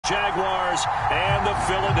Jaguars and the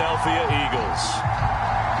Philadelphia Eagles.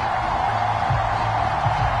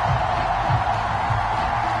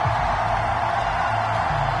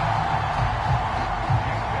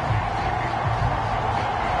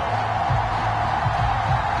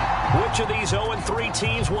 Which of these 0-3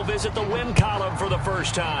 teams will visit the win column for the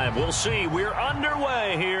first time? We'll see. We're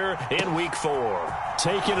underway here in Week 4.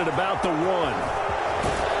 Taking it about the 1.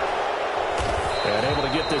 And able to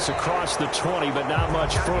get this across the 20, but not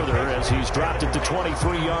much further as he's dropped at the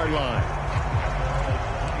 23-yard line.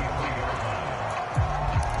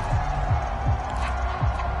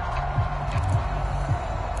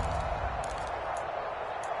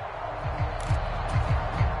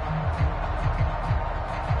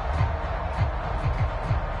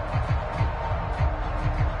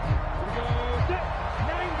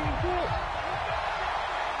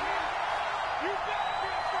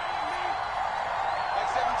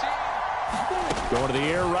 Going to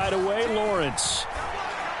the air right away, Lawrence.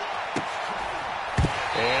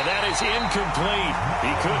 And that is incomplete.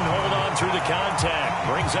 He couldn't hold on through the contact.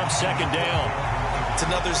 Brings up second down. It's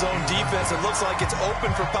another zone defense. It looks like it's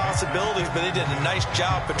open for possibilities, but they did a nice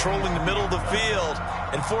job patrolling the middle of the field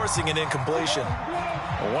and forcing an incompletion.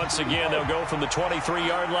 Well, once again, they'll go from the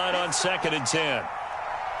 23-yard line on 2nd and 10.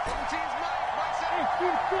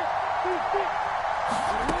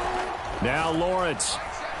 Now Lawrence.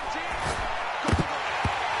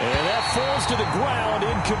 And that falls to the ground,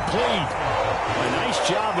 incomplete. A nice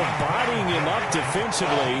job of bodying him up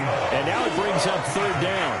defensively, and now it brings up 3rd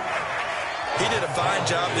down. He did a fine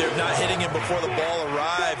job there of not hitting him before the ball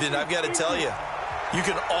arrived, and I've got to tell you, you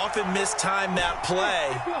can often mistime that play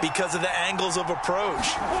because of the angles of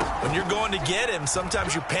approach. When you're going to get him,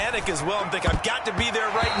 sometimes you panic as well and think, I've got to be there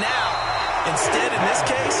right now. Instead, in this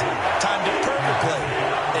case, timed it perfectly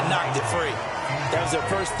and knocked it free. That was their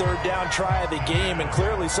first 3rd down try of the game, and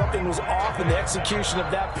clearly something was off in the execution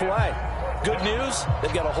of that play. Good news,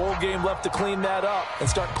 they've got a whole game left to clean that up and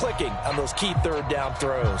start clicking on those key 3rd down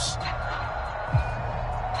throws.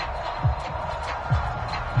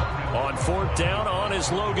 On 4th down, on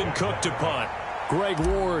is Logan Cook to punt. Greg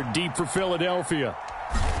Ward deep for Philadelphia.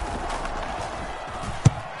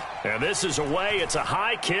 And this is away. It's a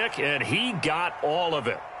high kick, and he got all of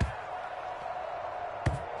it.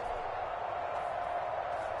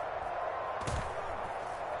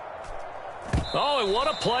 Oh, and what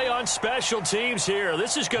a play on special teams here.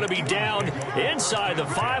 This is going to be down inside the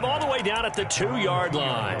 5, all the way down at the 2-yard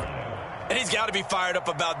line. And he's got to be fired up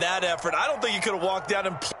about that effort. I don't think he could have walked down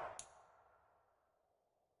and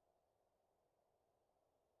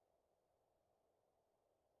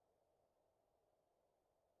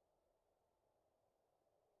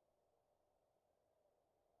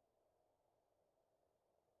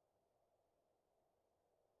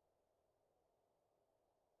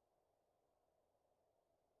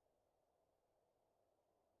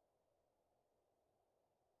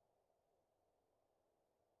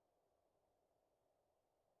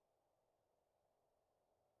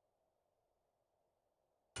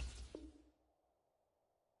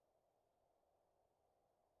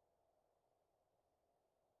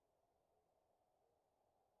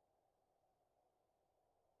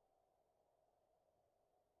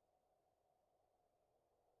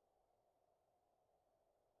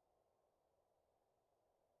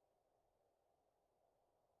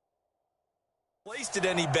placed it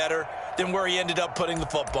any better than where he ended up putting the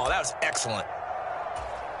football. That was excellent.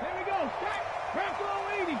 Here we go. Back row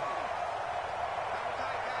 80.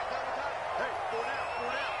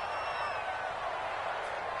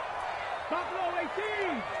 Top row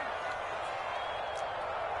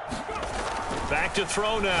 18. Back to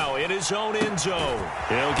throw now in his own end zone.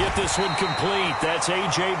 He'll get this one complete. That's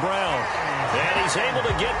A.J. Brown. And he's able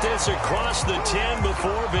to get this across the 10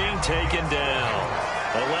 before being taken down.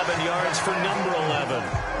 11 yards for number 11.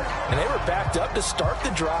 And they were backed up to start the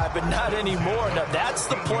drive, but not anymore. Now, that's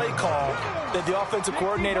the play call that the offensive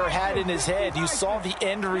coordinator had in his head. You saw the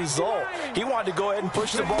end result. He wanted to go ahead and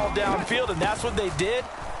push the ball downfield, and that's what they did.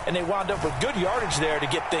 And they wound up with good yardage there to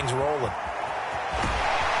get things rolling.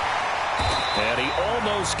 And he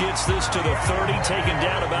almost gets this to the 30, taken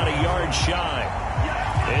down about a yard shy.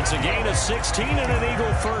 It's a gain of 16 and an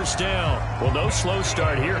Eagle first down. Well, no slow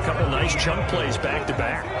start here. A couple nice chunk plays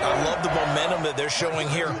back-to-back. I love the momentum that they're showing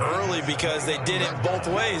here early because they did it both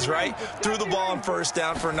ways, right? Threw the ball on first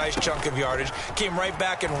down for a nice chunk of yardage. Came right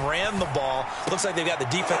back and ran the ball. Looks like they've got the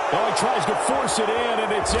defense. Oh, he tries to force it in,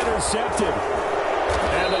 and it's intercepted.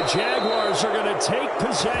 And the Jaguars are going to take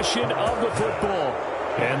possession of the football.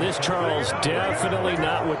 And this, Charles, definitely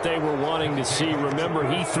not what they were wanting to see. Remember,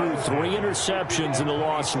 he threw 3 interceptions in the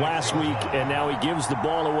loss last week, and now he gives the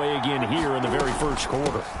ball away again here in the very first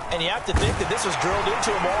quarter. And you have to think that this was drilled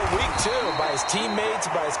into him all week, too, by his teammates,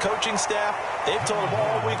 by his coaching staff. They've told him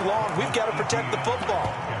all week long, we've got to protect the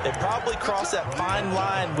football. They probably crossed that fine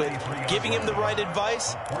line with giving him the right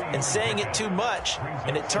advice and saying it too much,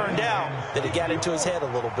 and it turned out that it got into his head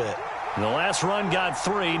a little bit. The last run got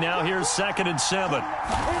 3. Now here's 2nd and 7.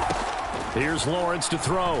 Here's Lawrence to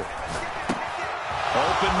throw. Open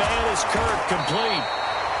man is Kirk, complete.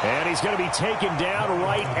 And he's going to be taken down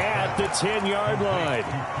right at the 10-yard line.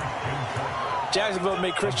 Jacksonville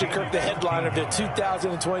made Christian Kirk the headliner of their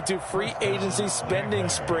 2022 free agency spending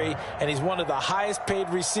spree, and he's one of the highest paid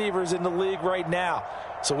receivers in the league right now.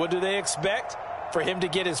 So what do they expect? For him to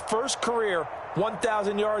get his first career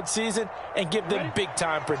 1,000-yard season and give them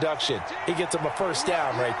big-time production. He gets them a first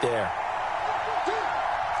down right there.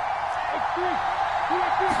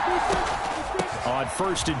 On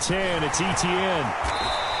 1st and 10, it's Etienne.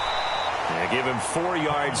 Yeah, give him 4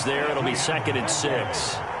 yards there. It'll be 2nd and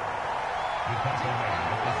 6.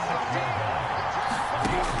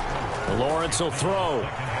 Lawrence will throw.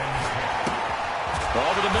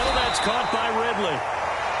 Over the middle, that's caught by Ridley.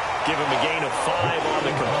 Give him a gain of 5 on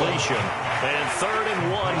the completion. And 3rd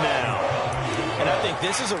and 1 now. And I think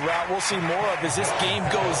this is a route we'll see more of as this game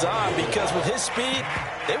goes on, because with his speed,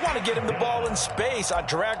 they want to get him the ball in space on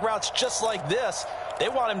drag routes just like this. They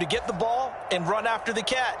want him to get the ball and run after the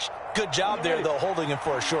catch. Good job there, though, holding him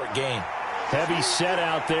for a short gain. Heavy set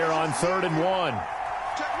out there on 3rd and 1.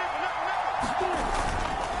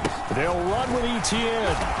 They'll run with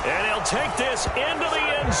Etienne. And he'll take this into the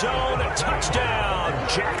end zone. Touchdown,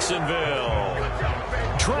 Jacksonville.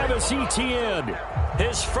 Travis Etienne,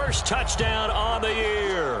 his first touchdown on the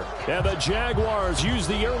year. And the Jaguars use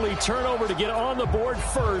the early turnover to get on the board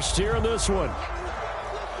first here in this one.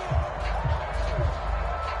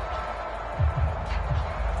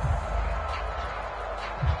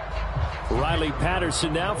 Riley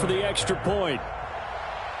Patterson now for the extra point.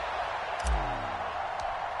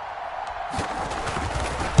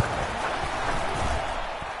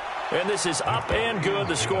 And this is up and good.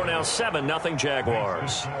 The score now 7-0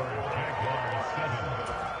 Jaguars.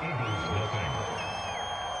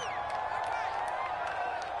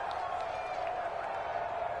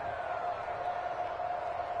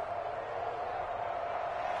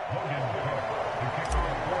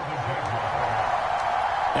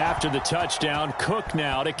 After the touchdown, Cook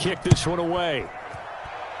now to kick this one away.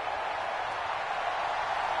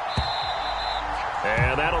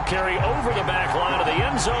 And that'll carry over the back line of the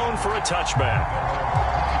end zone for a touchback.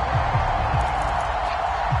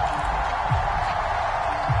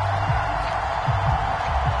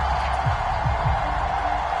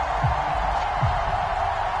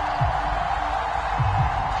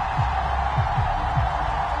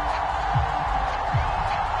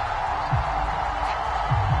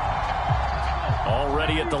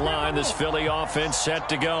 Already at the line, this Philly offense set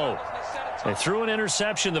to go. They threw an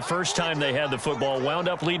interception the first time they had the football, wound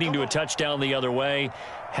up leading to a touchdown the other way.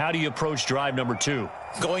 How do you approach drive number 2?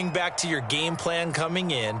 Going back to your game plan coming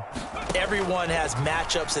in, everyone has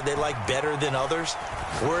matchups that they like better than others,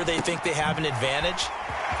 where they think they have an advantage.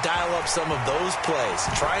 Dial up some of those plays.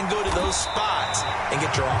 Try and go to those spots and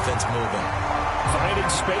get your offense moving. Finding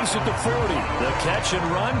space at the 40. The catch and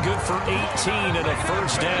run, good for 18 and a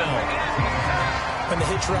first down. When the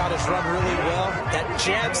hitch route is run really well, that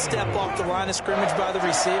jab step off the line of scrimmage by the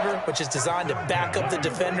receiver, which is designed to back up the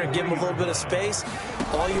defender and give him a little bit of space,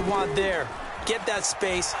 all you want there, get that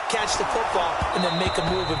space, catch the football, and then make a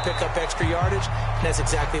move and pick up extra yardage, and that's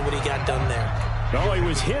exactly what he got done there. Oh, he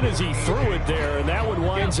was hit as he threw it there, and that one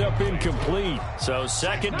winds up incomplete. So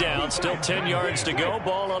 2nd down, still 10 yards to go,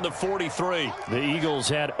 ball on the 43. The Eagles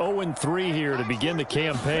had 0-3 here to begin the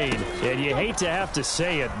campaign, and you hate to have to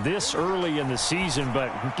say it this early in the season,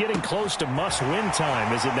 but getting close to must-win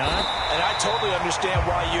time, is it not? And I totally understand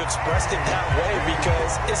why you expressed it that way,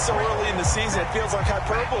 because it's so early in the season, it feels like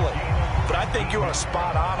hyperbole. But I think you are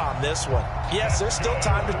spot on this one. Yes, there's still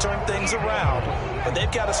time to turn things around, but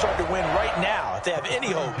they've got to start to win right now if they have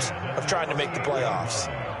any hopes of trying to make the playoffs.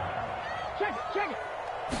 Check it.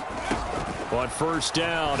 On 1st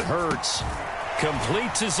down, Hurts.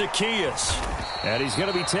 Complete to Zacchaeus. And he's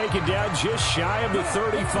going to be taken down just shy of the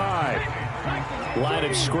 35. Line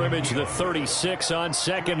of scrimmage, the 36 on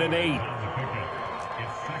 2nd and 8.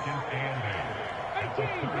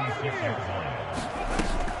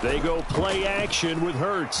 They go play action with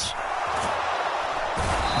Hurts.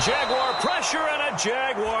 Jaguar pressure and a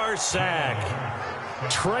Jaguar sack.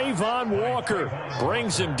 Trayvon Walker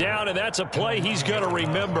brings him down, and that's a play he's going to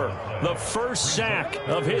remember. The first sack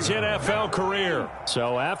of his NFL career.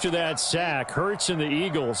 So after that sack, Hurts and the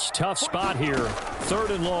Eagles, tough spot here.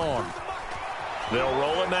 3rd and long. They'll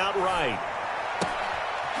roll him out right.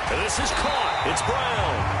 And this is caught. It's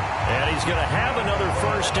Brown. And he's going to have another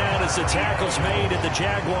first down as the tackle's made at the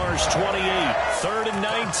Jaguars' 28. 3rd and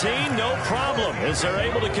 19, no problem, as they're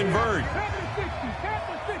able to convert.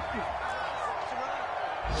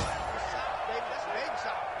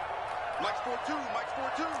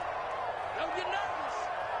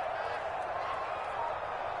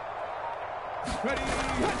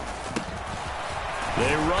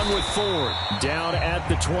 They run with Ford down at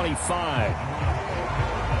the 25.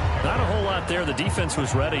 Not a whole lot there. The defense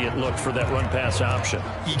was ready, it looked, for that run-pass option.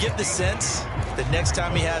 You get the sense that next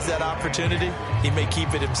time he has that opportunity, he may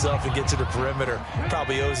keep it himself and get to the perimeter.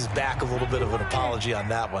 Probably owes his back a little bit of an apology on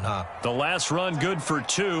that one, huh? The last run good for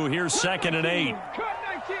 2. Here's 2nd and 8.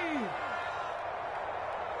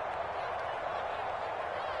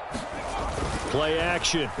 Play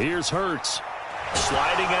action. Here's Hurts.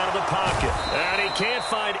 Sliding out of the pocket. And he can't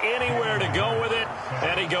find anywhere to go with it.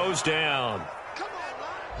 And he goes down.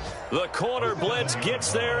 The corner blitz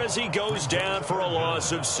gets there as he goes down for a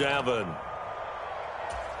loss of 7.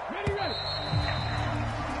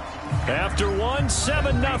 After 1,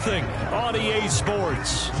 7-0 on EA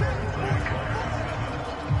Sports.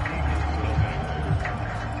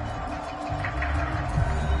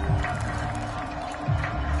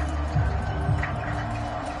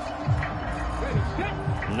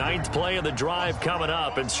 Ninth play of the drive coming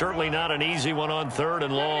up, and certainly not an easy one on 3rd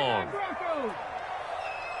and long.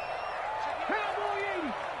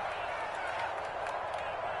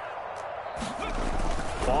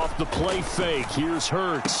 Off the play fake, here's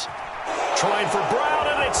Hurts. Trying for Brown,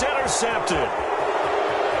 and it's intercepted. And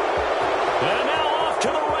now off to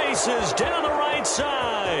the races down the right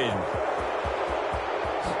side.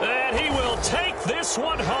 And he will take this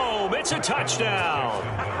one home. It's a touchdown.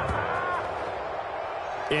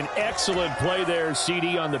 An excellent play there,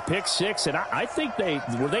 CD, on the pick 6. And I think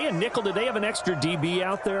were they a nickel? Did they have an extra DB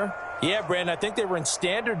out there? Yeah, Brandon, I think they were in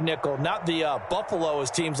standard nickel, not the Buffalo, as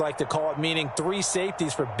teams like to call it, meaning 3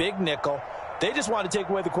 safeties for big nickel. They just wanted to take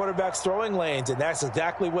away the quarterback's throwing lanes, and that's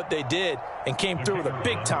exactly what they did, and came through with a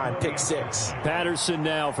big-time pick 6. Patterson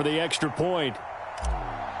now for the extra point.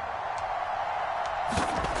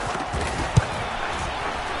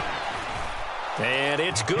 And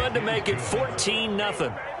it's good to make it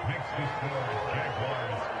 14-0.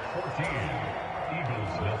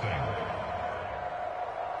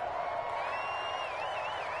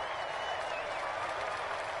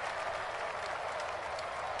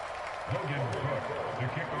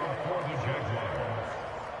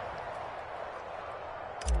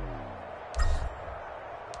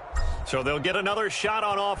 So they'll get another shot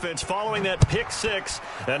on offense following that pick 6,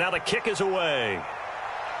 and now the kick is away.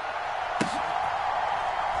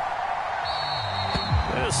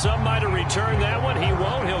 Some might have returned that one. He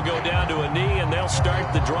won't. He'll go down to a knee, and they'll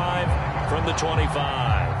start the drive from the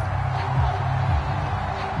 25.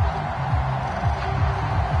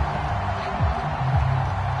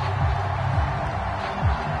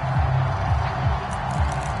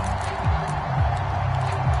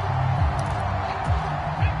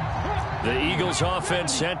 The Eagles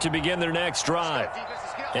offense set to begin their next drive.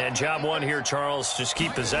 And job 1 here, Charles, just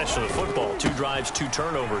keep possession of the football. 2 drives, 2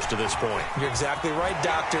 turnovers to this point. You're exactly right,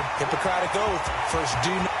 Doctor. Hippocratic oath. First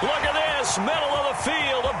do. Look at this. Middle of the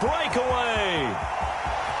field. A breakaway.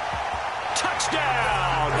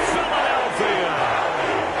 Touchdown, Philadelphia.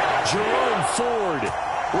 Jerome Ford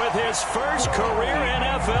with his first career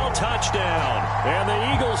NFL touchdown. And the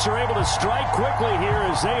Eagles are able to strike quickly here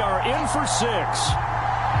as they are in for 6.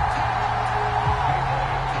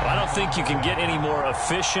 I don't think you can get any more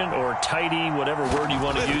efficient or tidy, whatever word you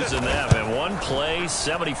want to use in that. And 1 play,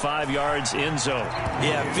 75 yards in zone.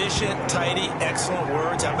 Yeah, efficient, tidy, excellent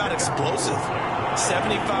words. How about explosive?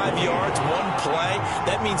 75 yards, 1 play.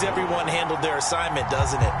 That means everyone handled their assignment,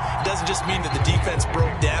 doesn't it? It doesn't just mean that the defense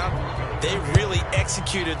broke down. They really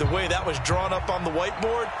executed the way that was drawn up on the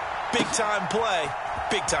whiteboard. Big-time play,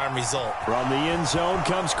 big-time result. From the end zone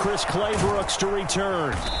comes Chris Claybrooks to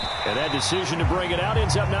return. And that decision to bring it out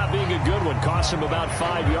ends up not being a good one. Costs him about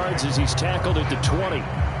 5 yards as he's tackled at the 20.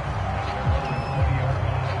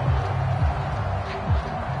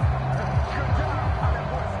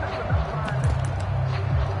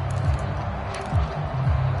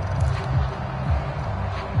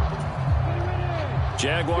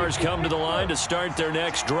 Jaguars come to the line to start their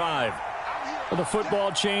next drive. Well, the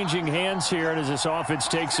football changing hands here, and as this offense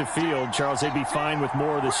takes the field, Charles, they'd be fine with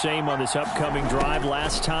more of the same on this upcoming drive.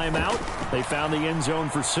 Last time out, they found the end zone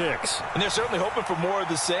for 6. And they're certainly hoping for more of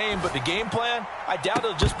the same, but the game plan, I doubt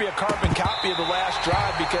it'll just be a carbon copy of the last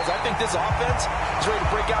drive, because I think this offense is ready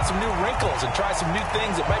to break out some new wrinkles and try some new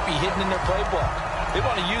things that might be hidden in their playbook. They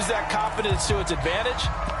want to use that confidence to its advantage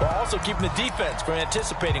while also keeping the defense from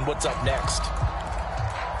anticipating what's up next.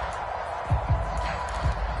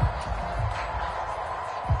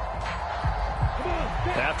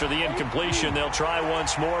 After the incompletion, they'll try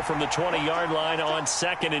once more from the 20-yard line on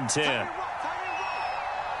 2nd and 10.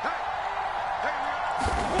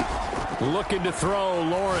 Looking to throw,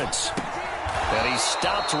 Lawrence. And he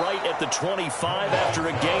stopped right at the 25 after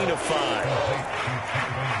a gain of 5.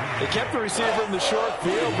 They kept the receiver in the short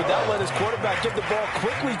field, but that let his quarterback get the ball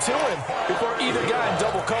quickly to him before either guy in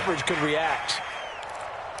double coverage could react.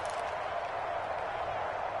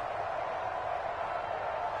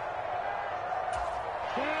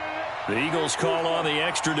 The Eagles call on the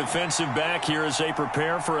extra defensive back here as they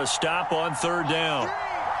prepare for a stop on 3rd down.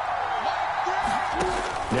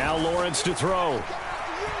 Now Lawrence to throw.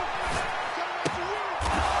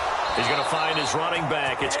 He's going to find his running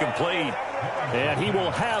back. It's complete. And he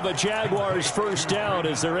will have a Jaguars first down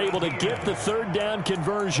as they're able to get the 3rd down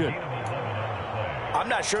conversion. I'm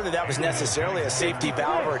not sure that was necessarily a safety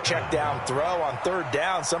valve or a check down throw on 3rd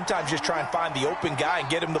down. Sometimes just try and find the open guy and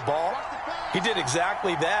get him the ball. He did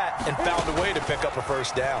exactly that and found a way to pick up a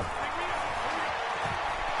first down.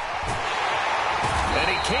 And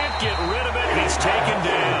he can't get rid of it. He's taken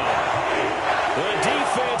down. The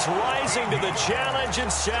defense rising to the challenge and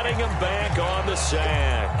setting him back on the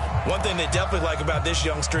sack. One thing they definitely like about this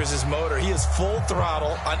youngster is his motor. He is full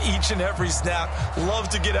throttle on each and every snap. Loves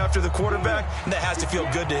to get after the quarterback, and that has to feel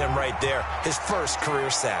good to him right there. His first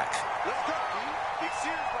career sack. Let's go, team. Big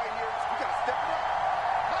series right here. We got to step it up.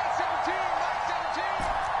 Mike 17, Mike 17.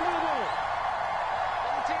 Come on.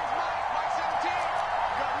 17's Mike 17.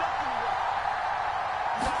 You got nothing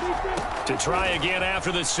to To try again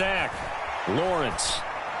after the sack. Lawrence.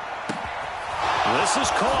 This is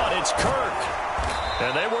caught. It's Kirk.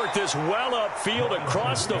 And they work this well upfield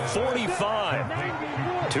across the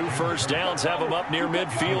 45. 2 first downs have them up near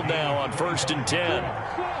midfield now on 1st and 10.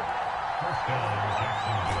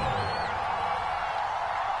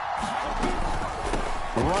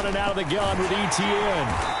 Running out of the gun with ETN.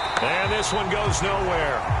 And this one goes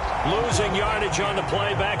nowhere. Losing yardage on the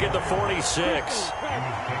play back at the 46.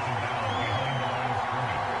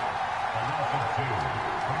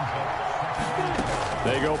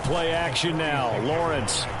 They go play action now.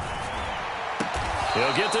 Lawrence.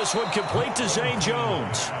 He'll get this one complete to Zay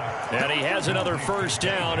Jones. And he has another first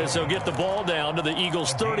down as they'll get the ball down to the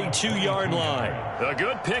Eagles' 32-yard line. A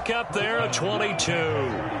good pickup there, a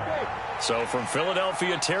 22. So from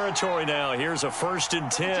Philadelphia territory now, here's a 1st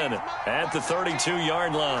and 10 at the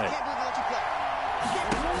 32-yard line.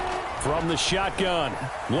 From the shotgun,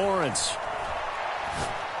 Lawrence.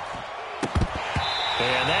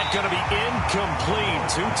 And that's going to be incomplete.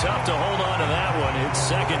 Too tough to hold on to that one. It's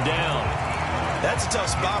 2nd down. That's a tough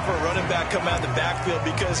spot for a running back coming out of the backfield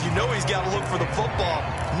because you know he's got to look for the football,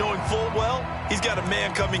 knowing full well he's got a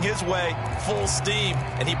man coming his way, full steam,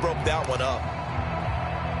 and he broke that one up.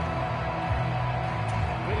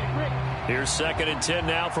 Here's 2nd and 10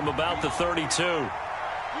 now from about the 32.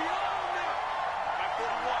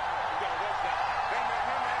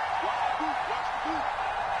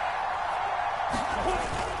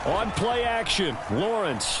 On play action,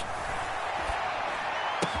 Lawrence.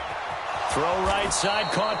 Throw right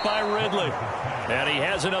side, caught by Ridley. And he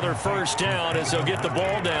has another first down as they'll get the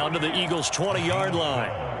ball down to the Eagles' 20-yard line.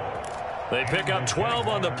 They pick up 12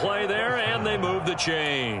 on the play there, and they move the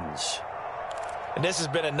chains. And this has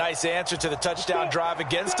been a nice answer to the touchdown drive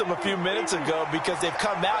against them a few minutes ago because they've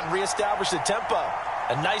come out and reestablished the tempo.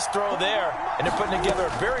 A nice throw there, and they're putting together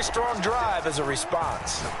a very strong drive as a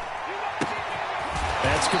response.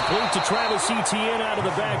 That's complete to Travis Etienne out of the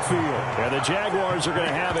backfield. And the Jaguars are going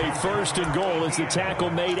to have a 1st and goal as the tackle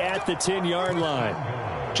made at the 10-yard line.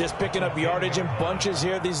 Just picking up yardage in bunches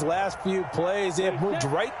here these last few plays. They have moved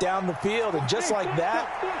right down the field, and just like that,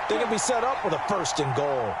 they're going to be set up with a 1st and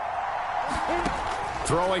goal.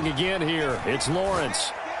 Throwing again here, it's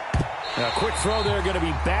Lawrence. A quick throw there going to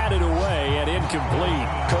be batted away and incomplete.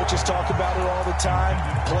 Coaches talk about it all the time.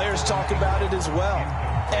 Players talk about it as well.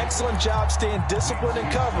 Excellent job staying disciplined in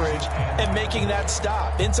coverage and making that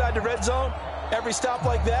stop. Inside the red zone, every stop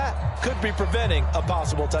like that could be preventing a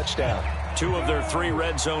possible touchdown. 2 of their 3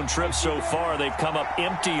 red zone trips so far they've come up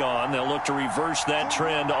empty on. They'll look to reverse that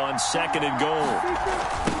trend on 2nd and goal.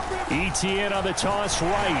 ETN on the toss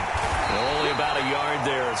right. Only about a yard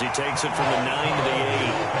there as he takes it from the 9 to the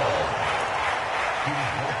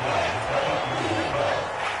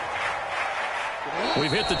 8.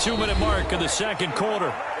 We've hit the 2-minute mark of the second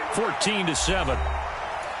quarter, 14-7.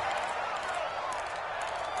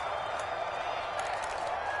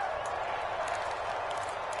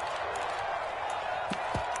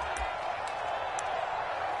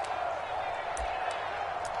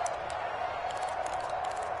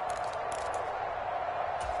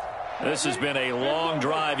 This has been a long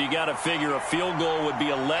drive. You got to figure a field goal would be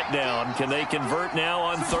a letdown. Can they convert now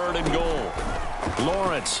on 3rd and goal?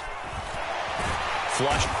 Lawrence.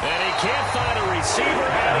 Flush. And he can't find a receiver,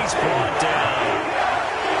 and he's brought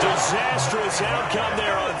down. Disastrous outcome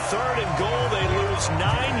there on 3rd and goal. They lose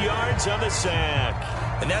 9 yards on the sack.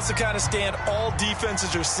 And that's the kind of stand all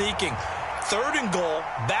defenses are seeking. 3rd and goal,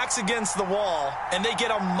 backs against the wall, and they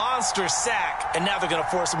get a monster sack, and now they're going to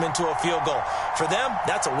force them into a field goal. For them,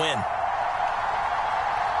 that's a win.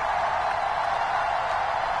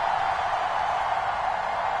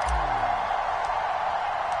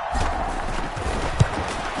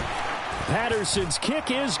 Patterson's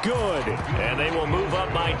kick is good, and they will move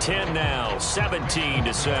up by 10 now,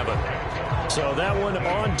 17-7. So that one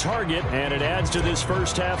on target, and it adds to this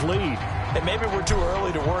first half lead. And maybe we're too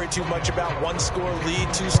early to worry too much about 1-score lead,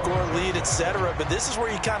 2-score lead, etc. But this is where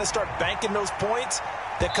you kind of start banking those points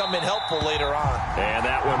that come in helpful later on. And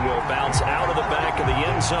that one will bounce out of the back of the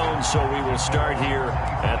end zone, so we will start here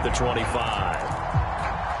at the 25.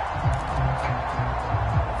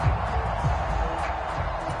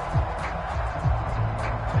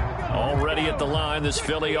 Already at the line, this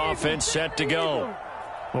Philly offense set to go.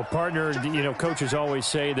 Well, partner, you know, coaches always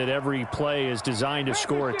say that every play is designed to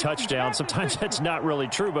score a touchdown. Sometimes that's not really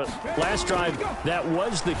true, but last drive, that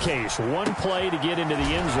was the case. One play to get into the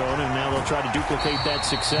end zone, and now they'll try to duplicate that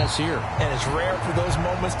success here. And it's rare for those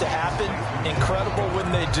moments to happen. Incredible when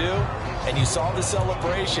they do. And you saw the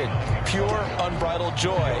celebration. Pure, unbridled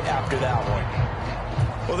joy after that one.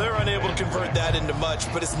 Well, they're unable to convert that into much,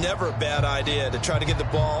 but it's never a bad idea to try to get the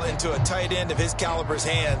ball into a tight end of his caliber's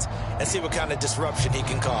hands and see what kind of disruption he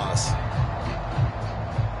can cause.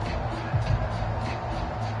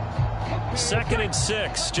 2nd and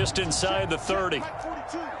 6, just inside the 30.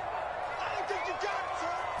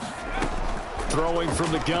 Throwing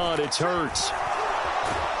from the gun, it's Hurts.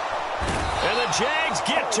 And the Jags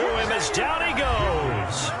get to him as down he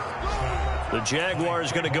goes. The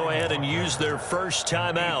Jaguars going to go ahead and use their first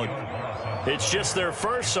timeout. It's just their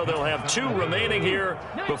first, so they'll have 2 remaining here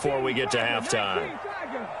before we get to halftime.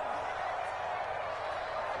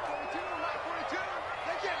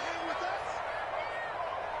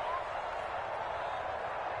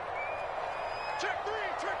 Check three.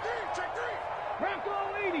 Bronco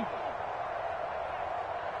 80.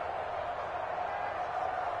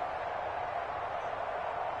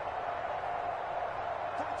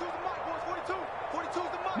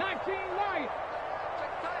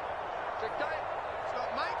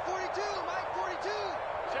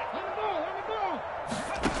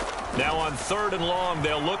 Now on 3rd and long,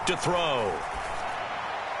 they'll look to throw.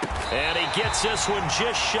 And he gets this one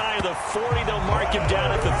just shy of the 40. They'll mark him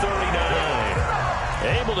down at the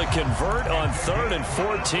 39. Able to convert on 3rd and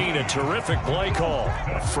 14. A terrific play call.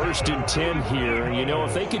 1st and 10 here. You know,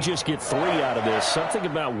 if they could just get 3 out of this, something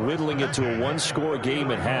about whittling it to a 1-score game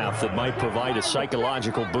at half that might provide a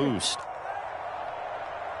psychological boost.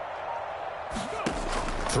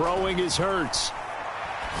 Throwing is Hurts.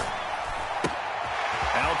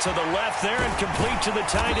 Out to the left there and complete to the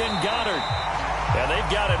tight end Goddard. And they've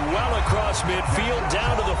got it well across midfield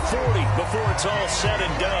down to the 40 before it's all said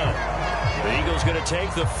and done. The Eagles going to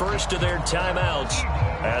take the first of their timeouts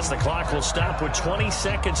as the clock will stop with 20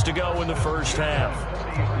 seconds to go in the first half.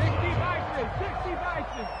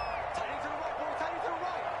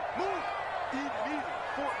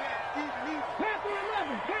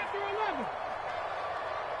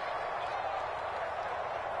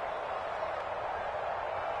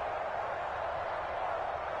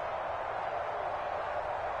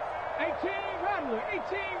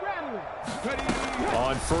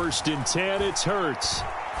 On 1st and 10, it's Hurts.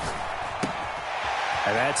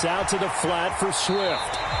 And that's out to the flat for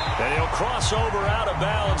Swift. And he'll cross over out of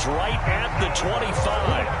bounds right at the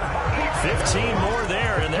 25. 15 more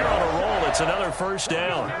there, and they're on a roll. It's another first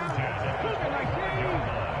down.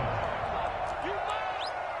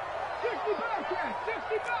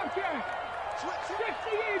 60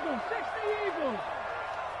 Eagles.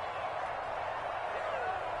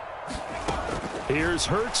 Here's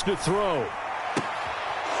Hurts to throw.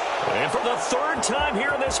 And for the 3rd time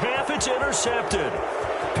here in this half, it's intercepted.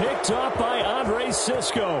 Picked up by Andre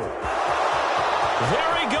Cisco.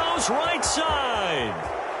 There he goes right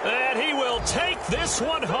side. And he will take this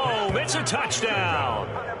one home. It's a touchdown.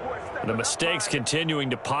 The mistakes continuing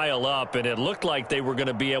to pile up, and it looked like they were going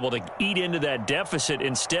to be able to eat into that deficit.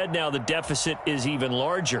 Instead, now the deficit is even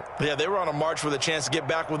larger. Yeah, they were on a march with a chance to get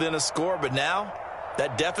back within a score, but now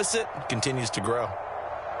that deficit continues to grow.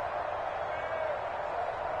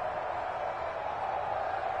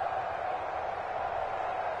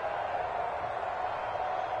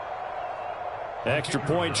 Extra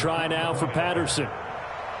point try now for Patterson.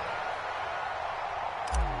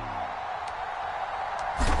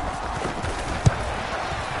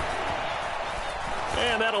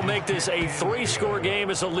 And that'll make this a 3-score game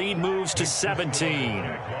as the lead moves to 17.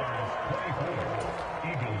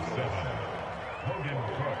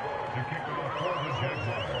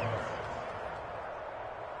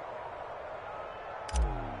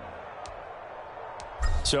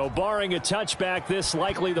 So barring a touchback, this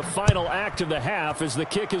likely the final act of the half as the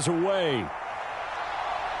kick is away.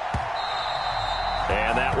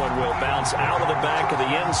 And that one will bounce out of the back of the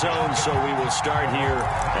end zone, so we will start here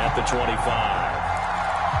at the 25.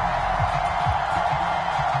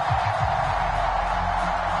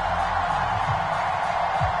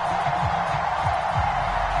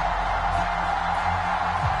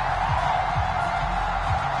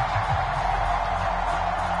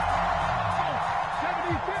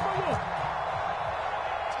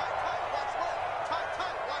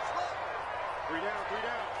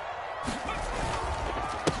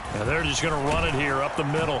 And they're just going to run it here up the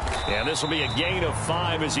middle. And this will be a gain of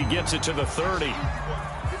 5 as he gets it to the 30.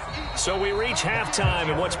 So we reach halftime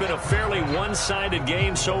in what's been a fairly one-sided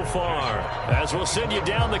game so far. As we'll send you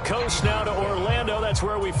down the coast now to Orlando, that's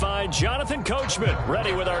where we find Jonathan Coachman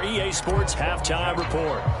ready with our EA Sports Halftime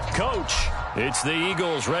Report. Coach, it's the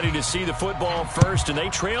Eagles ready to see the football first, and they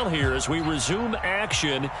trail here as we resume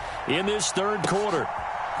action in this third quarter.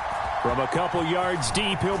 From a couple yards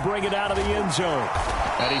deep, he'll bring it out of the end zone.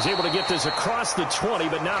 And he's able to get this across the 20,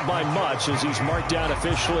 but not by much as he's marked down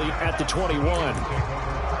officially at the 21.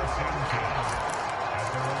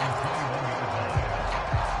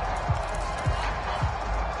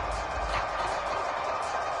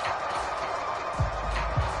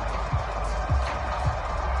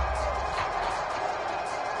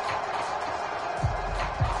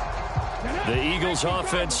 The Eagles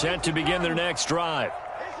offense set to begin their next drive.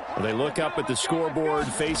 They look up at the scoreboard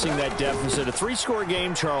facing that deficit. A 3-score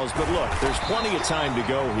game, Charles, but look, there's plenty of time to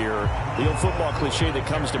go here. The old football cliche that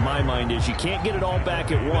comes to my mind is you can't get it all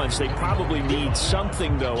back at once. They probably need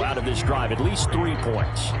something, though, out of this drive, at least 3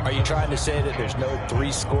 points. Are you trying to say that there's no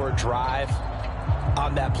 3-score drive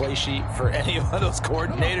on that play sheet for any of those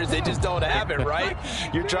coordinators? They just don't have it, right?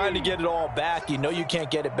 You're trying to get it all back. You know you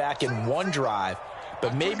can't get it back in one drive,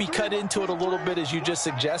 but maybe cut into it a little bit as you just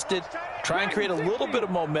suggested. Try and create a little bit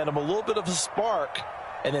of momentum, a little bit of a spark,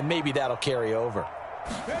 and then maybe that'll carry over.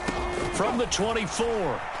 From the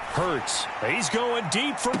 24, Hurts. He's going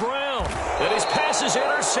deep for Brown. And his pass is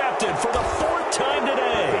intercepted for the 4th time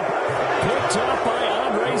today. Picked up by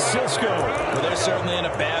Andre Cisco. Well, they're certainly in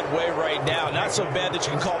a bad way right now. Not so bad that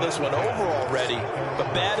you can call this one over already,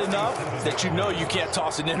 but bad enough that you know you can't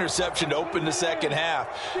toss an interception to open the second half.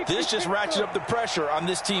 This just ratchets up the pressure on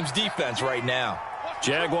this team's defense right now.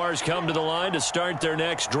 Jaguars come to the line to start their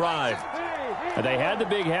next drive. They had the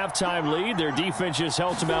big halftime lead. Their defense just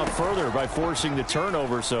helped them out further by forcing the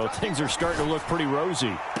turnover, so things are starting to look pretty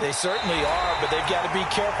rosy. They certainly are, but they've got to be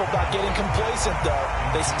careful about getting complacent, though.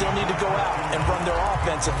 They still need to go out and run their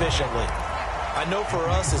offense efficiently. I know for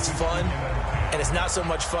us it's fun, and it's not so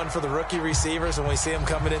much fun for the rookie receivers when we see them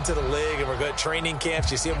coming into the league and we're going to training camps.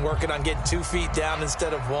 You see them working on getting 2 feet down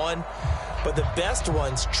instead of 1. But the best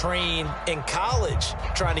ones train in college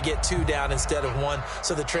trying to get 2 down instead of 1,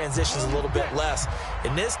 so the transition's a little bit less.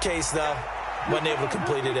 In this case, though, wasn't able to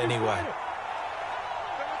complete it anyway.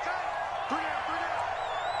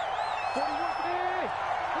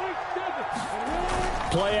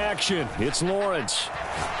 Play action. It's Lawrence.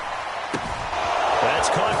 That's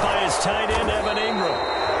caught by his tight end, Evan Ingram.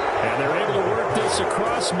 And they're able to work this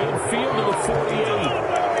across midfield to the 48.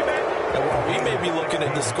 And while we may be looking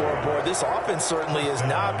at the scoreboard, this offense certainly is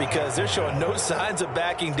not, because they're showing no signs of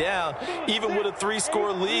backing down, even with a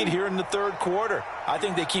 3-score lead here in the third quarter. I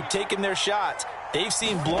think they keep taking their shots. They've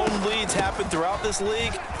seen blown leads happen throughout this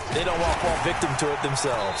league. They don't want to fall victim to it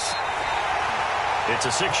themselves. It's a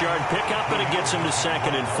 6-yard pickup, and it gets him to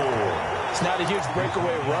 2nd and 4. It's not a huge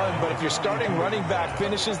breakaway run, but if your starting running back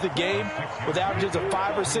finishes the game with averages of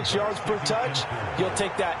 5 or 6 yards per touch, you'll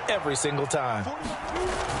take that every single time.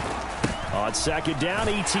 On second down,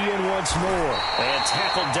 ETN once more. And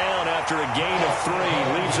tackled down after a gain of 3.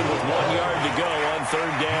 Leaves him with 1 yard to go on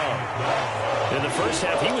third down. In the first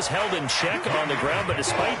half, he was held in check on the ground, but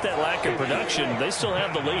despite that lack of production, they still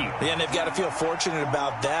have the lead. Yeah, and they've got to feel fortunate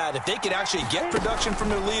about that. If they could actually get production from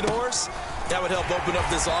their lead horse, that would help open up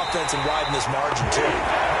this offense and widen this margin, too.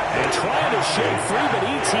 And trying to shake free, but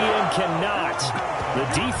ETN cannot. The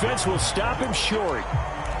defense will stop him short.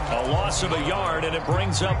 A loss of a yard, and it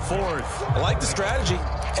brings up 4th. I like the strategy.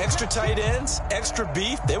 Extra tight ends, extra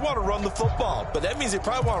beef. They want to run the football, but that means they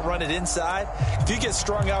probably want to run it inside. If you get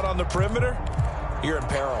strung out on the perimeter, you're in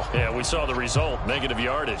peril. Yeah, we saw the result, negative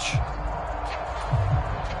yardage.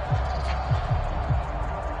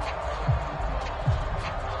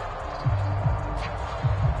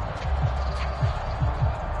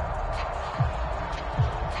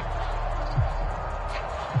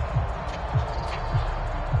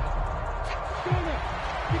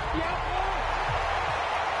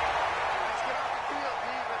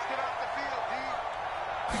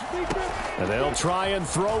 And they'll try and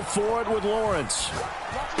throw for it with Lawrence. He's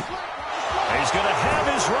going to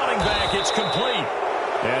have his running back. It's complete.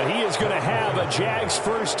 And he is going to have a Jags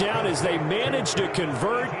first down as they manage to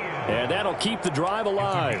convert, and that'll keep the drive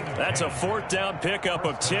alive. That's a 4th down pickup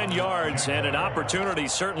of 10 yards and an opportunity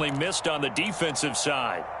certainly missed on the defensive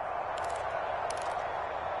side.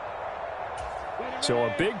 So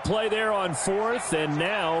a big play there on 4th, and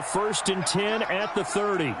now 1st and 10 at the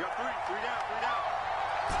 30.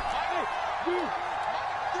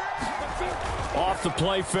 Off the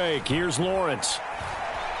play fake. Here's Lawrence.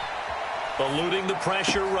 Eluding the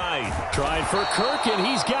pressure right. Trying for Kirk, and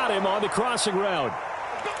he's got him on the crossing route.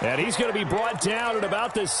 And he's going to be brought down at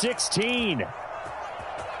about the 16.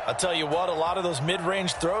 I'll tell you what, a lot of those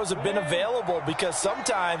mid-range throws have been available because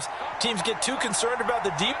sometimes teams get too concerned about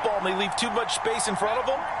the deep ball and they leave too much space in front of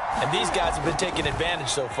them. And these guys have been taking advantage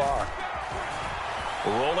so far.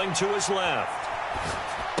 Rolling to his left.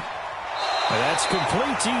 And that's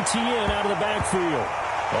complete to ETN out of the backfield.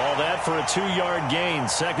 All that for a 2-yard gain,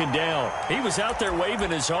 2nd down. He was out there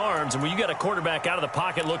waving his arms, and when you got a quarterback out of the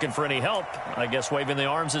pocket looking for any help, I guess waving the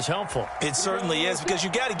arms is helpful. It certainly is, because you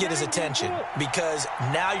got to get his attention, because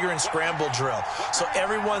now you're in scramble drill. So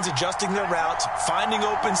everyone's adjusting their routes, finding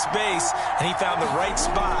open space, and he found the right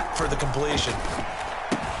spot for the completion.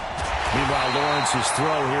 Meanwhile, Lawrence's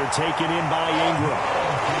throw here taken in by Ingram.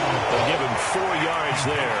 They'll give him 4 yards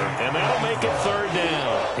there, and that'll make it 3rd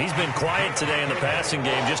down. He's been quiet today in the passing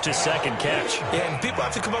game, just his 2nd catch. Yeah, and people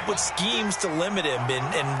have to come up with schemes to limit him,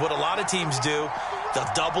 and what a lot of teams do,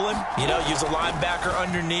 they'll double him, use a linebacker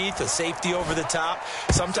underneath, a safety over the top.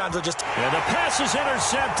 Sometimes they'll just... And the pass is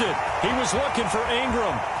intercepted. He was looking for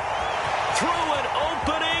Ingram. Through an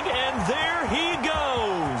opening, and there he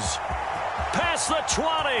goes. Past the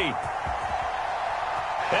 20.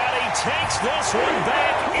 And he takes this one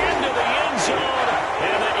back into the end zone.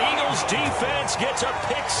 And the Eagles defense gets a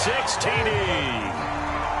pick-6 TD.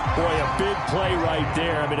 Boy, a big play right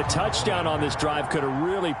there. I mean, a touchdown on this drive could have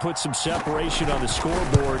really put some separation on the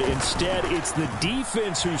scoreboard. Instead, it's the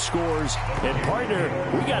defense who scores. And, partner,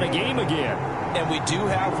 we got a game again. And we do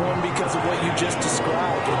have one because of what you just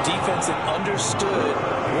described. A defense that understood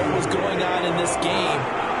what was going on in this game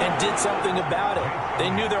and did something about it. They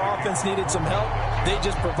knew their offense needed some help. They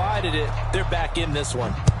just provided it. They're back in this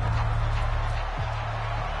one.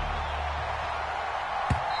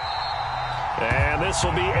 And this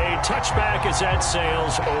will be a touchback as that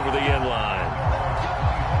sails over the end line.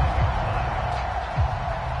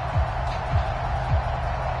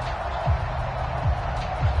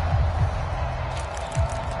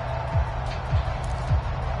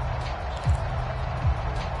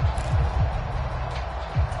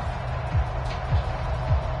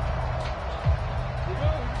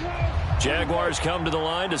 Jaguars come to the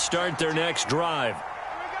line to start their next drive.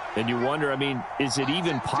 And you wonder, I mean, is it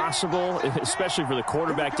even possible, especially for the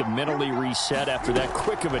quarterback, to mentally reset after that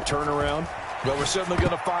quick of a turnaround? Well, we're certainly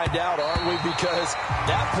going to find out, aren't we? Because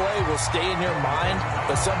that play will stay in your mind,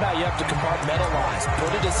 but somehow you have to compartmentalize.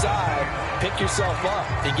 Put it aside, pick yourself up,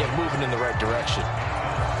 and get moving in the right direction.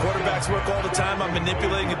 Quarterbacks work all the time on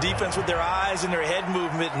manipulating a defense with their eyes and their head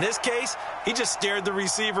movement. In this case, he just stared the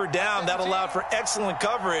receiver down. That allowed for excellent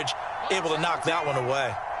coverage, able to knock that one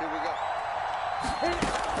away. Here we go.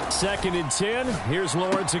 2nd and 10. Here's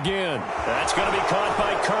Lawrence again. That's going to be caught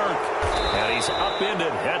by Kirk. And he's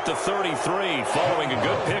upended at the 33 following a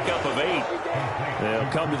good pickup of 8.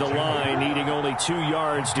 They'll come to the line needing only 2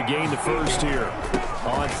 yards to gain the first here.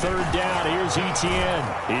 On third down, here's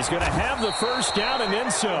Etienne. He's going to have the first down and then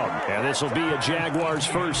some. And this will be a Jaguars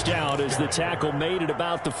first down as the tackle made at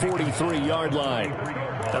about the 43-yard line.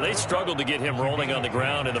 Now, they struggled to get him rolling on the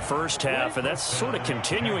ground in the first half, and that's sort of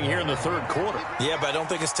continuing here in the third quarter. Yeah, but I don't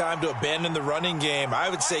think it's time to abandon the running game. I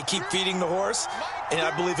would say keep feeding the horse, and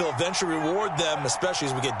I believe he'll eventually reward them, especially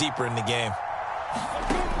as we get deeper in the game.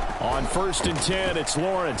 On 1st and 10, it's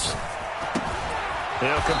Lawrence.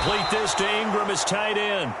 They'll complete this to Ingram as tight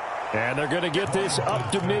end. And they're going to get this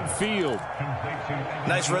up to midfield.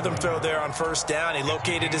 Nice rhythm throw there on first down. He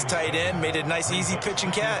located his tight end, made a nice easy pitch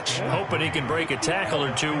and catch. Hoping he can break a tackle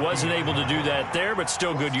or two. Wasn't able to do that there, but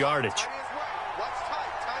still good yardage.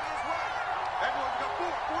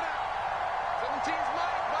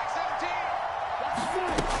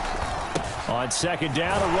 On 2nd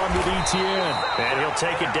down, a run with Etienne. And he'll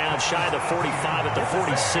take it down shy of the 45 at the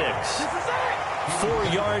 46. 4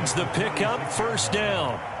 yards the pickup, first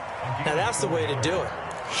down. Now that's the way to do it.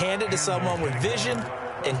 Hand it to someone with vision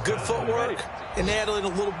and good footwork, and add in a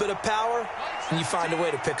little bit of power, and you find a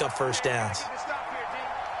way to pick up first downs.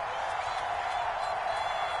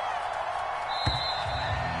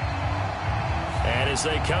 And as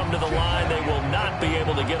they come to the line, they will not be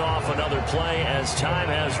able to get off another play as time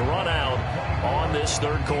has run out on this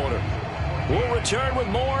third quarter. We'll return with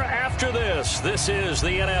more after this. This is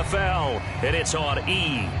the NFL, and it's on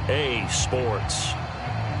EA Sports.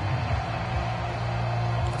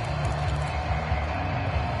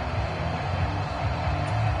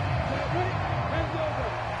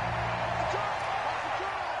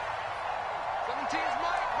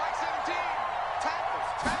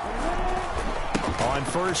 On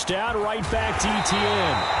first down, right back to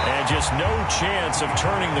Etienne. And just no chance of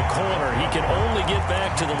turning the corner. He can only get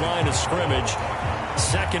back to the line of scrimmage.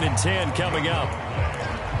 2nd and 10 coming up.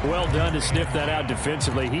 Well done to sniff that out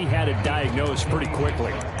defensively. He had it diagnosed pretty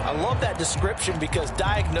quickly. I love that description because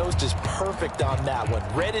diagnosed is perfect on that one.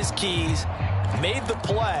 Read his keys, made the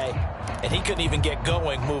play, and he couldn't even get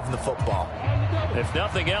going moving the football. If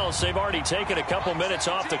nothing else, they've already taken a couple minutes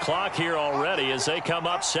off the clock here already as they come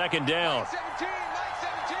up 2nd down.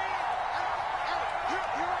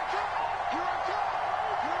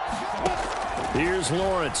 Here's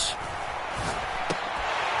Lawrence.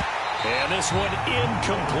 And this one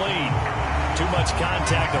incomplete. Too much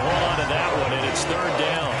contact to hold on to that one, and it's 3rd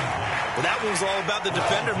down. Well, that one's all about the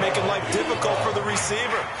defender making life difficult for the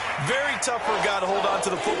receiver. Very tough for a guy to hold on to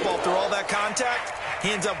the football through all that contact.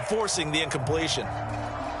 He ends up forcing the incompletion.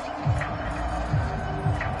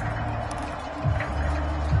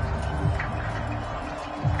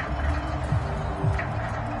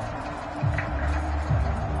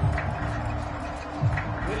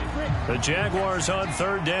 The Jaguars on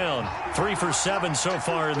 3rd down. 3 for 7 so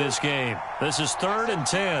far in this game. This is 3rd and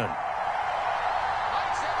 10.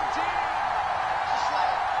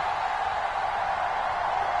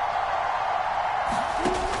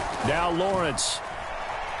 Now Lawrence.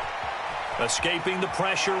 Escaping the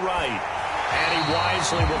pressure right. And he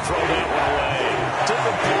wisely will throw that one away.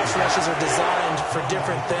 Different pass rushes are designed for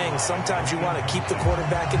different things. Sometimes you want to keep the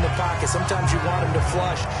quarterback in the pocket. Sometimes you want him to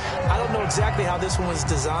flush. I don't know exactly how this one was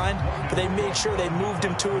designed, but they made sure they moved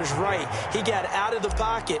him to his right. He got out of the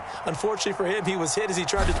pocket. Unfortunately for him, he was hit as he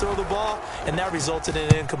tried to throw the ball, and that resulted in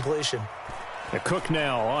an incompletion. The Cook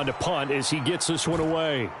now on to punt as he gets this one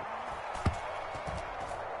away.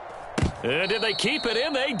 And did they keep it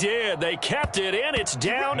in? They did. They kept it in. It's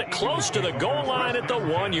down close to the goal line at the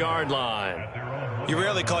 1-yard line. You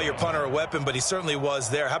rarely call your punter a weapon, but he certainly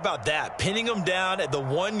was there. How about that? Pinning him down at the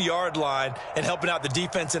 1-yard line and helping out the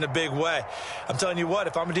defense in a big way. I'm telling you what,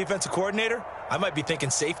 if I'm a defensive coordinator, I might be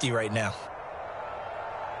thinking safety right now.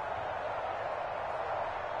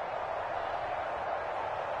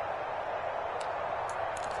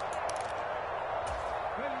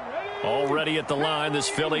 Already at the line, this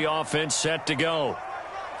Philly offense set to go.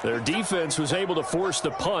 Their defense was able to force the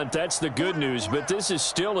punt. That's the good news, but this is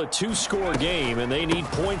still a 2-score game, and they need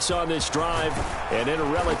points on this drive and in a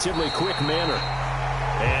relatively quick manner.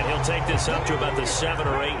 And he'll take this up to about the 7-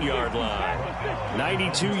 or 8-yard line.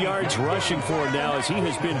 92 yards rushing for him now as he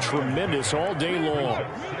has been tremendous all day long.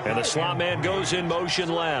 And the slot man goes in motion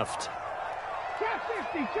left. Trap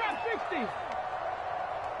 60, trap 60.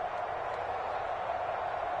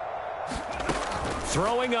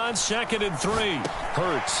 Throwing on 2nd and 3.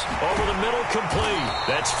 Hurts over the middle, complete.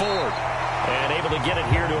 That's Ford. And able to get it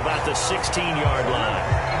here to about the 16-yard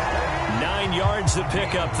line. 9 yards to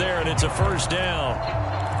pick up there, and it's a first down.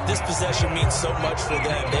 This possession means so much for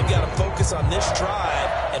them. They've got to focus on this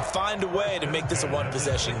drive and find a way to make this a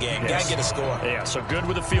one-possession game. Got to get a score. Yeah, so good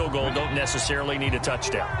with a field goal. Don't necessarily need a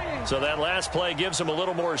touchdown. So that last play gives them a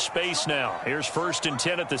little more space now. Here's 1st and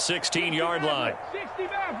 10 at the 16-yard line.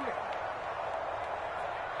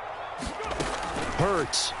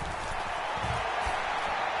 Hurts.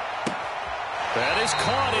 That is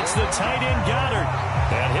caught. It's the tight end Goddard.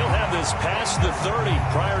 And he'll have this past the 30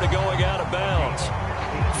 prior to going out of bounds.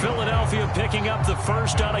 Philadelphia picking up the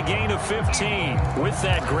first on a gain of 15. With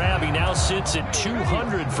that grab, he now sits at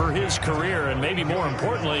 200 for his career, and maybe more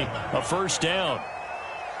importantly, a first down.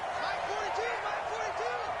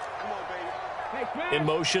 In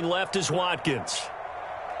motion left is Watkins.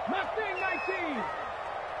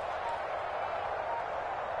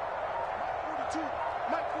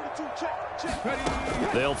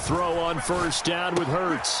 They'll throw on first down with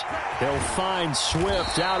Hurts. They'll find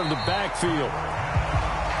Swift out of the backfield.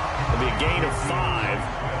 It'll be a gain of 5,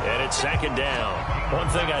 and it's 2nd down. One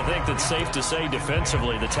thing I think that's safe to say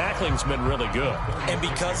defensively, the tackling's been really good. And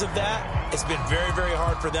because of that, it's been very, very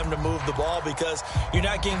hard for them to move the ball because you're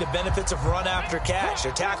not getting the benefits of run after catch.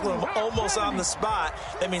 They're tackling them almost on the spot.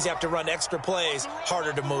 That means you have to run extra plays,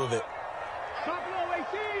 harder to move it.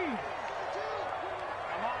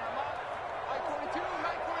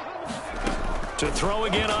 To throw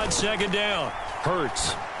again on 2nd down.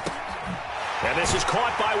 Hurts. And this is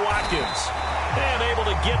caught by Watkins. And able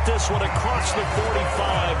to get this one across the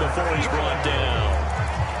 45 before he's brought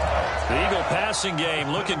down. The Eagle passing game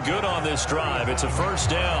looking good on this drive. It's a first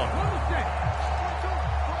down.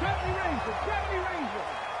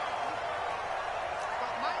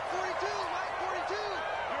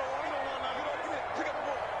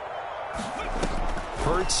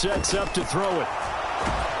 Hurts sets up to throw it.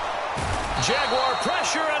 Jaguar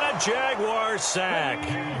pressure and a Jaguar sack.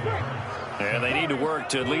 And they need to work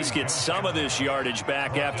to at least get some of this yardage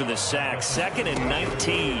back after the sack. 2nd and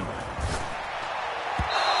 19.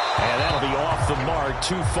 And that'll be off the mark,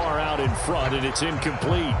 too far out in front, and it's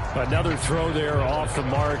incomplete. Another throw there off the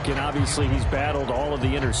mark, and obviously he's battled all of the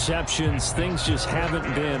interceptions. Things just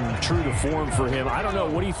haven't been true to form for him. I don't know.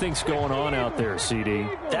 What do you think's going on out there, CD?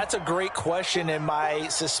 That's a great question, and my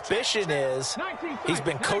suspicion is he's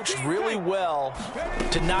been coached really well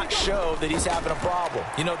to not show that he's having a problem.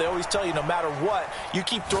 You know, they always tell you no matter what, you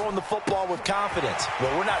keep throwing the football with confidence.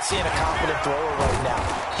 Well, we're not seeing a confident thrower right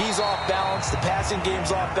now. He's off balance. The passing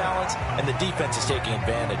game's off balance. And the defense is taking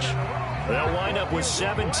advantage. They'll wind up with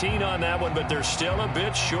 17 on that one, but they're still a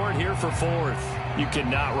bit short here for 4th. You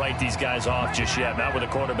cannot write these guys off just yet, not with a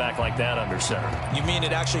quarterback like that under center. You mean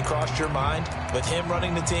it actually crossed your mind with him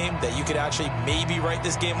running the team that you could actually maybe write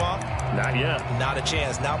this game off? Not yet. Not a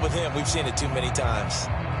chance. Not with him. We've seen it too many times.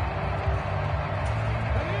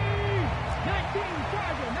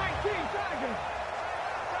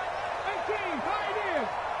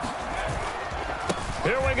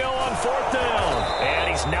 Here we go on 4th down. And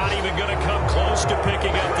he's not even going to come close to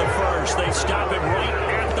picking up the first. They stop him right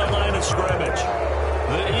at the line of scrimmage.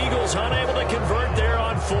 The Eagles unable to convert there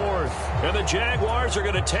on 4th. And the Jaguars are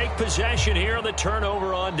going to take possession here on the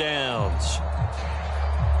turnover on downs.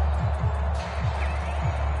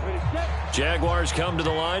 Jaguars come to the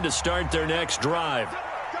line to start their next drive.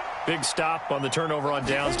 Big stop on the turnover on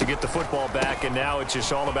downs to get the football back, and now it's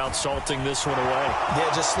just all about salting this one away.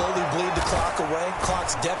 Yeah, just slowly bleed the clock away.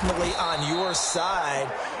 Clock's definitely on your side.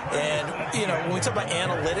 And, you know, when we talk about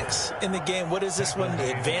analytics in the game, what is this one?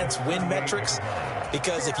 The advanced win metrics?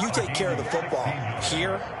 Because if you take care of the football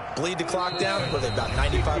here, bleed the clock down, with about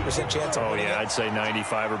 95% chance of winning. Oh, yeah, I'd say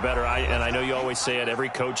 95 or better. And I know you always say it, every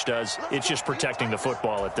coach does. It's just protecting the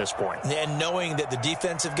football at this point. And knowing that the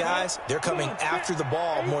defensive guys, they're coming after the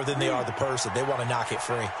ball more than they are the person. They want to knock it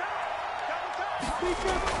free.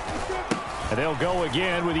 And they'll go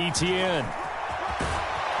again with Etienne.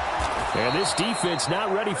 And this defense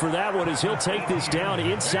not ready for that one as he'll take this down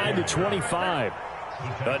inside the 25.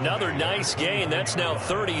 Another nice gain. That's now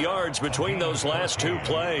 30 yards between those last 2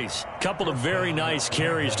 plays. Couple of very nice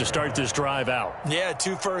carries to start this drive out. Yeah,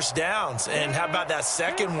 2 first downs. And how about that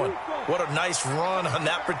second one? What a nice run on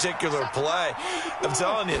that particular play. I'm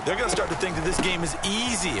telling you, they're going to start to think that this game is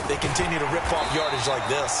easy if they continue to rip off yardage like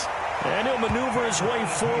this. And he'll maneuver his way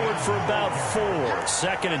forward for about 4.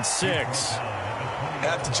 2nd and 6. I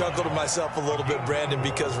have to chuckle to myself a little bit, Brandon,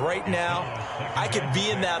 because right now I could be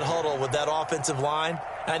in that huddle with that offensive line,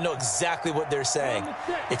 and I know exactly what they're saying.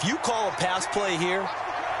 If you call a pass play here,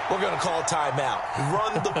 we're going to call a timeout.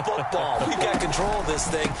 Run the football. We've got control of this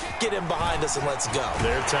thing. Get him behind us and let's go.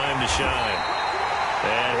 Their time to shine.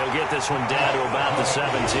 And he'll get this one down to about the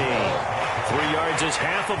 17. 3 yards is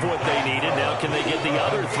half of what they needed. Now can they get the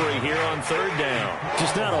other 3 here on third down?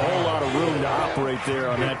 Just not a whole lot of room to operate there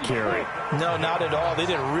on that carry. No, not at all. They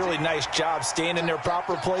did a really nice job staying in their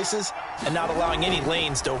proper places and not allowing any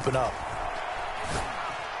lanes to open up.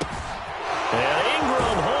 And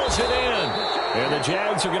Ingram hauls it in. And the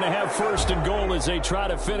Jags are going to have first and goal as they try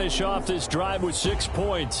to finish off this drive with 6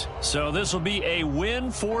 points. So this will be a win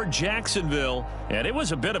for Jacksonville. And it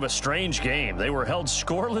was a bit of a strange game. They were held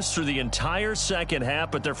scoreless through the entire second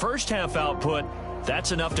half, but their first half output,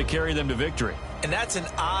 that's enough to carry them to victory. And that's an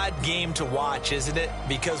odd game to watch, isn't it?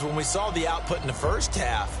 Because when we saw the output in the first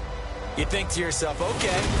half, you think to yourself,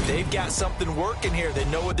 okay, they've got something working here. They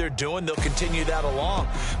know what they're doing. They'll continue that along.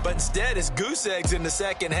 But instead, it's goose eggs in the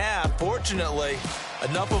second half. Fortunately,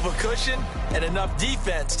 enough of a cushion and enough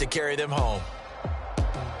defense to carry them home.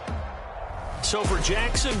 So for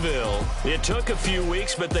Jacksonville, it took a few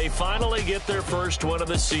weeks, but they finally get their first one of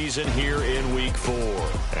the season here in Week 4.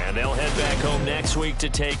 And they'll head back home next week to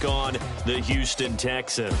take on the Houston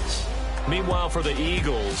Texans. Meanwhile, for the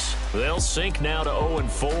Eagles, they'll sink now to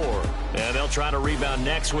 0-4. And they'll try to rebound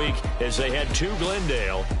next week as they head to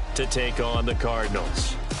Glendale to take on the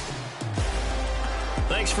Cardinals.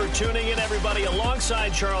 Thanks for tuning in, everybody.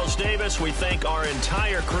 Alongside Charles Davis, we thank our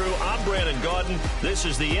entire crew. I'm Brandon Gaudin. This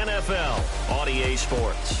is the NFL on EA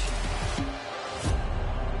Sports.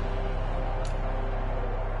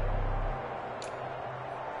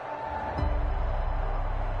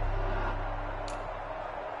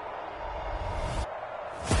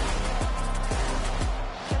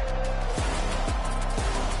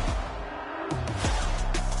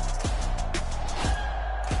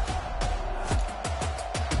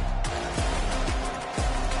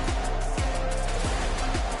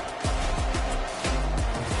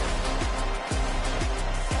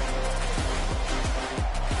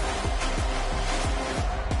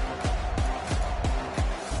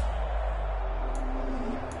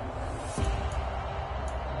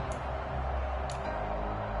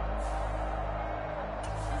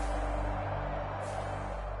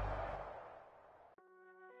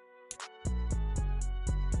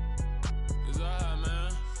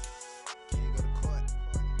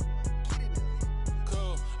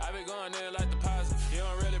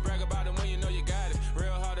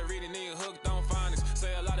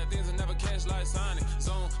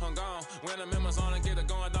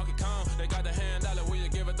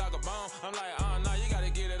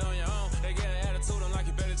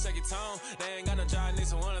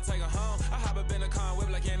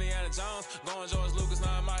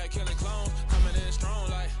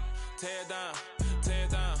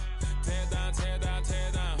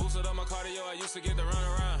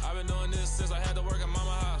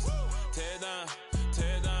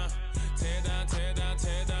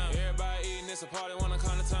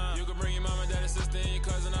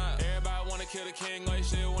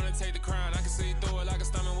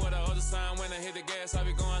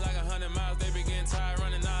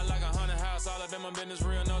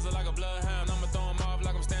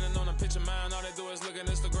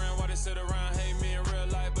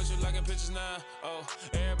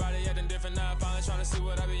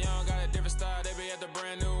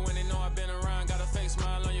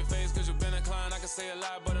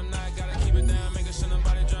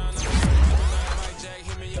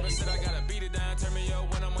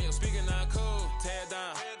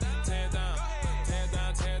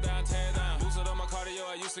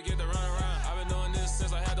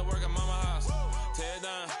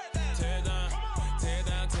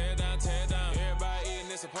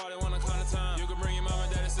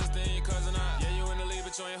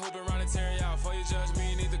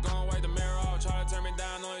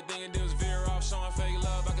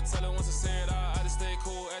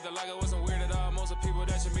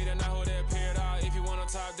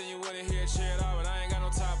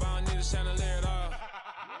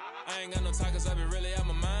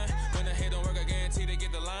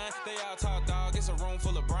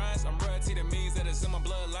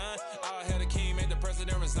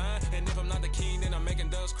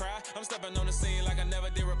 I'm stepping on the scene like I never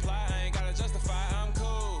did reply. I ain't gotta justify, I'm